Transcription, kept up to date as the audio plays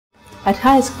At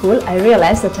high school, I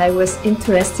realized that I was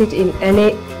interested in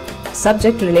any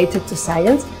subject related to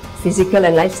science, physical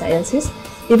and life sciences.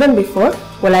 Even before,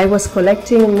 while I was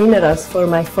collecting minerals for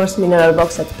my first mineral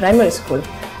box at primary school,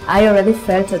 I already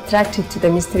felt attracted to the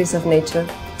mysteries of nature.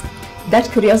 That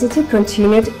curiosity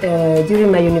continued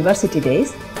during my university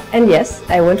days, and yes,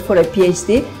 I went for a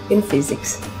PhD in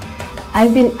physics.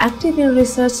 I've been active in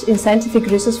research, in scientific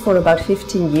research for about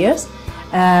 15 years.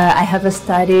 I have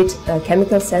studied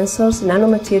chemical sensors,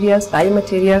 nanomaterials,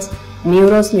 biomaterials,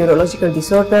 neurons, neurological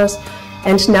disorders,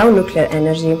 and now nuclear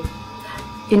energy.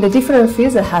 In the different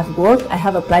fields I have worked, I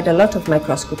have applied a lot of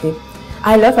microscopy.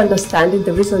 I love understanding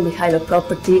the reason behind a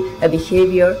property, a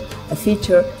behavior, a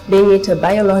feature, being it a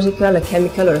biological, a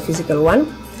chemical, or a physical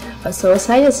one. So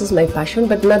science is my passion,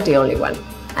 but not the only one.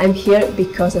 I'm here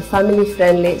because a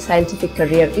family-friendly scientific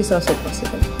career is also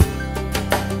possible.